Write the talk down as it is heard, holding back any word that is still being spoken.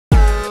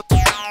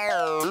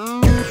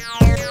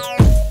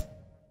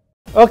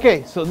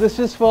Okay, so this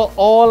is for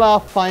all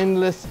our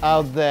finalists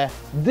out there.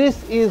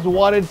 This is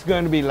what it's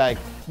going to be like.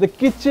 The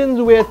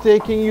kitchens we're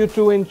taking you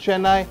to in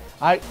Chennai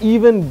are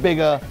even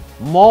bigger,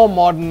 more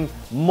modern,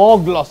 more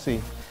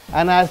glossy.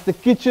 And as the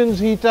kitchens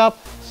heat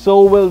up,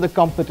 so will the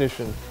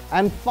competition.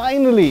 And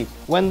finally,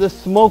 when the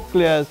smoke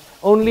clears,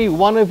 only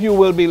one of you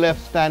will be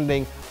left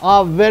standing,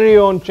 our very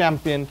own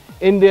champion,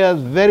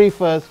 India's very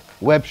first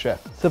web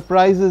chef.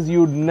 Surprises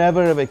you'd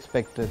never have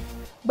expected.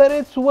 But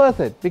it's worth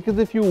it, because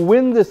if you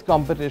win this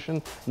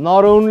competition,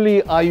 not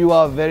only are you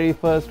our very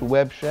first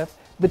web chef,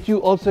 but you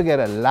also get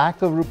 ₹1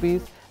 lakh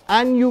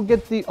and you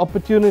get the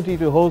opportunity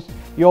to host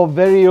your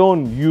very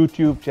own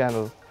YouTube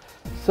channel.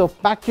 So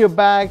pack your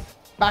bags,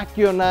 pack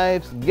your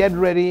knives, get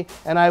ready,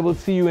 and I will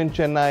see you in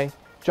Chennai.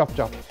 Chop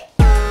chop.